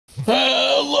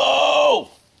Hello?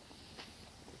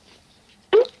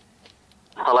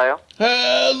 Hello?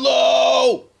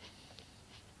 Hello?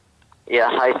 Yeah,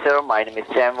 hi sir. My name is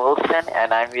Sam Wilson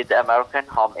and I'm with American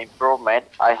Home Improvement.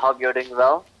 I hope you're doing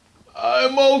well.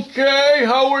 I'm okay.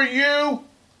 How are you?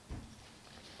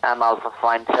 I'm also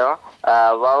fine, sir.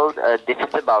 This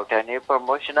is about a new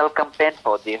promotional campaign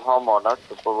for the homeowner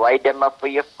to provide them a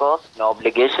free of cost, no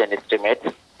obligation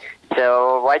estimate.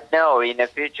 So right now, in the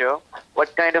future,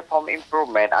 what kind of home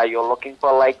improvement are you looking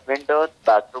for, like windows,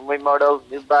 bathroom remodel,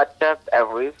 new bathtub, a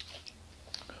roof?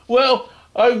 Well,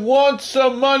 I want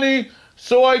some money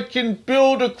so I can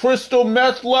build a crystal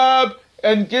meth lab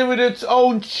and give it its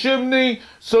own chimney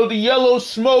so the yellow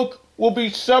smoke will be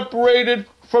separated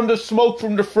from the smoke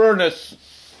from the furnace.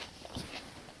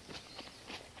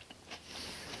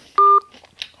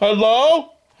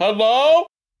 Hello? Hello?